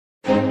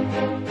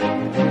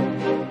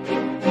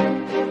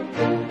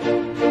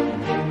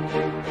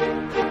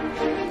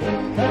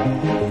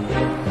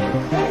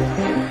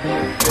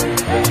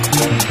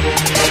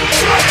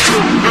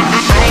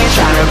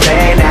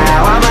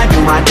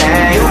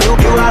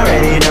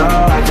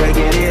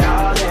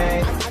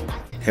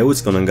what's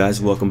going on guys,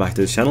 welcome back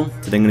to the channel.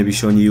 Today I'm going to be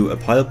showing you a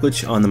pileup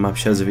glitch on the map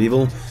Shadows of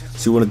Evil.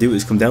 So you want to do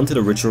is come down to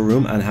the ritual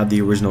room and have the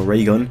original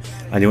ray gun,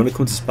 and you want to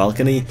come to this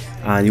balcony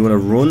and you want to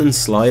run and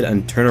slide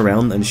and turn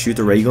around and shoot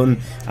the ray gun,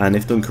 and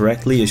if done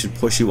correctly it should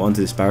push you onto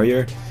this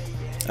barrier.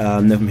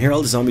 Now from here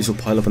all the zombies will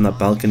pile up on that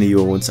balcony you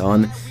were once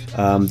on.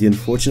 The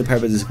unfortunate part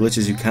about this glitch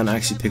is you can't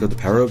actually pick up the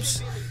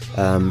power-ups.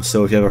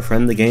 So if you have a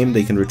friend in the game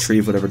they can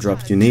retrieve whatever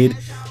drops you need,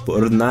 but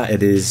other than that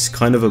it is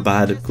kind of a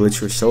bad glitch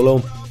for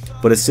solo.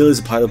 But it still is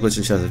a pileup glitch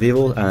in Shadows of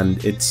Evil,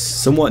 and it's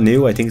somewhat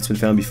new. I think it's been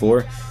found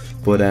before,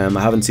 but I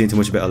haven't seen too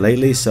much about it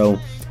lately, so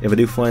if I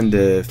do find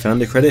the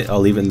founder credit, I'll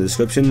leave it in the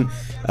description.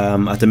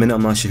 At the minute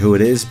I'm not sure who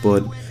it is,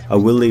 but I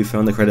will leave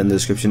founder credit in the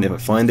description if I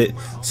find it,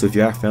 so if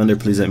you are founder,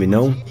 please let me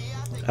know.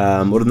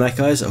 Other than that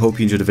guys, I hope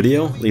you enjoyed the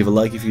video. Leave a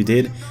like if you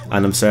did,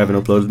 and I'm sorry I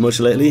haven't uploaded much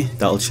lately.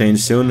 That'll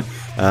change soon.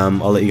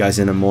 I'll let you guys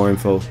in on more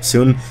info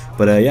soon,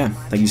 but yeah,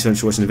 thank you so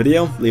much for watching the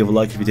video. Leave a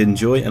like if you did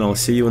enjoy, and I'll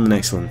see you in the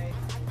next one.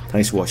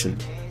 Thanks for watching.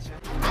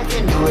 I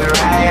can do it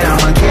right,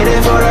 I'ma get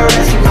it for the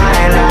rest of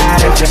my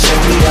life. Just check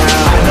me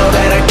out. I know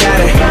that I got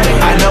it,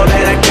 I know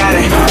that I got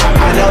it,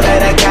 I know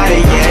that I got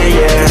it,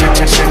 yeah, yeah.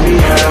 Just check me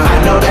out. I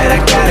know that I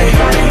got it,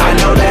 I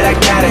know that I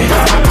got it,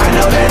 I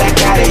know that I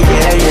got it,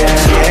 yeah, yeah,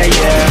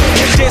 yeah,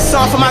 yeah. It's this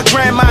song for my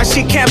grandma,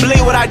 she can't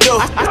believe what I do.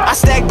 I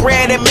stack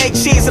bread and make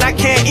cheese and I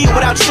can't eat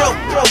without you.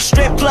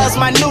 Strip plus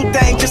my new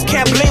thing, just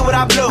can't believe what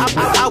I blew.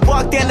 I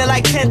walked in at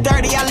like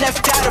 10:30, I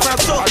left out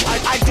around 2.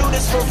 I do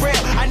this for real,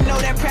 I know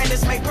that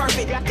practice make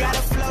perfect. Got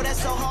a flow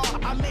that's so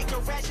hard, I make a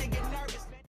ratchet.